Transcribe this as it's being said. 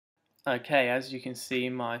Okay, as you can see,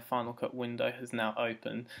 my Final Cut window has now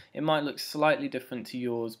opened. It might look slightly different to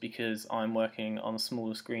yours because I'm working on a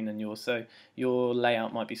smaller screen than yours, so your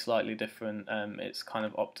layout might be slightly different. It's kind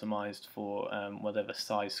of optimized for whatever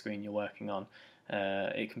size screen you're working on.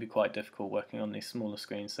 It can be quite difficult working on these smaller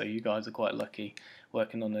screens, so you guys are quite lucky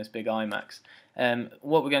working on those big iMacs.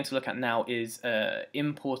 What we're going to look at now is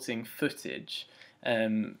importing footage.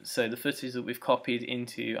 So the footage that we've copied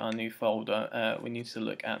into our new folder, we need to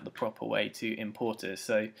look at the proper way to import it.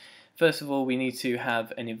 So first of all, we need to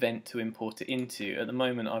have an event to import it into. At the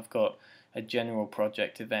moment, I've got a general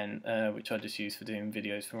project event, which I just use for doing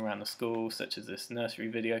videos from around the school, such as this nursery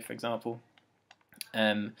video, for example.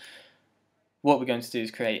 What we're going to do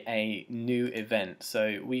is create a new event,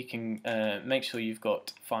 so we can make sure you've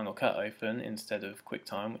got Final Cut open instead of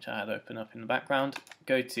QuickTime, which I had open up in the background.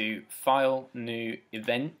 Go to File, New,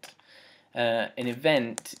 Event. An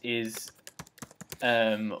event is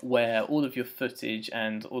where all of your footage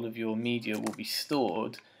and all of your media will be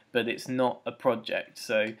stored, but it's not a project.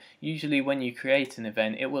 So usually when you create an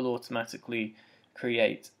event, it will automatically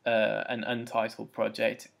create an untitled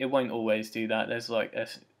project. It won't always do that. There's like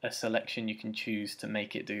a selection you can choose to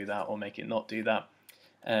make it do that or make it not do that.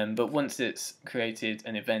 But once it's created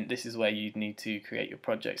an event, this is where you'd need to create your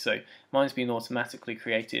project. So mine's been automatically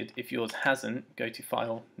created. If yours hasn't, go to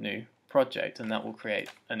File, New, Project, and that will create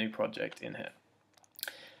a new project in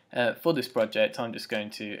here. For this project, I'm just going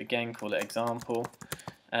to again call it example.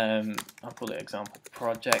 I'll call it example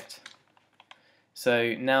project.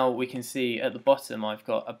 So now we can see at the bottom I've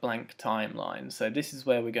got a blank timeline. So this is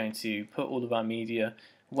where we're going to put all of our media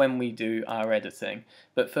when we do our editing.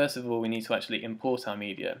 But first of all, we need to actually import our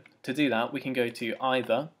media. To do that, we can go to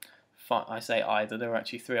either, I say either, there are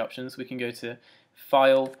actually three options. We can go to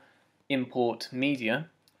File, Import Media,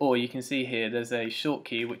 or you can see here there's a short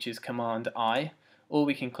key which is Command I, or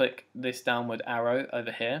we can click this downward arrow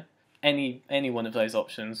over here. Any one of those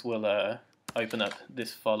options will open up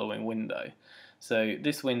this following window. So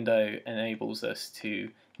this window enables us to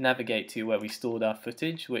navigate to where we stored our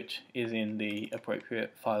footage, which is in the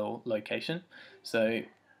appropriate file location. So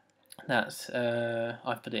that's,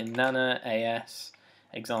 I've put it in Nana, AS,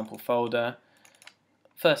 example folder,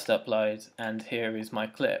 first upload, and here is my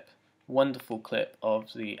clip. Wonderful clip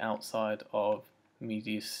of the outside of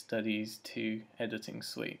Media Studies 2 editing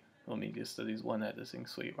suite, or Media Studies 1 editing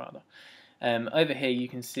suite rather. Over here you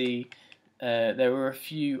can see there are a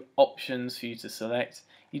few options for you to select.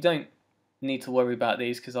 You don't need to worry about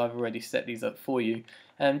these because I've already set these up for you.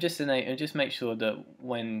 Just make sure that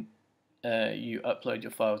when you upload your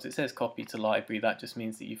files, it says copy to library. That just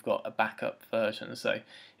means that you've got a backup version. So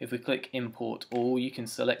if we click import all, you can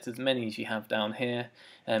select as many as you have down here.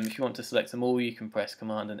 If you want to select them all, you can press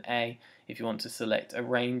Command and A. If you want to select a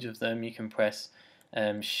range of them, you can press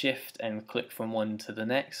Shift and click from one to the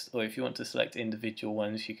next, or if you want to select individual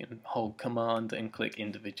ones, you can hold Command and click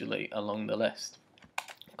individually along the list.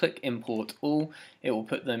 Click import all, it will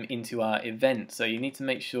put them into our event. So you need to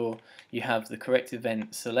make sure you have the correct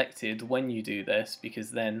event selected when you do this,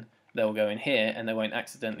 because then they'll go in here and they won't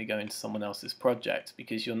accidentally go into someone else's project,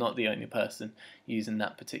 because you're not the only person using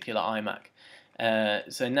that particular iMac.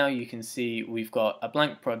 So now you can see we've got a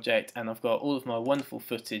blank project and I've got all of my wonderful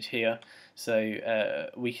footage here, so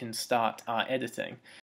we can start our editing.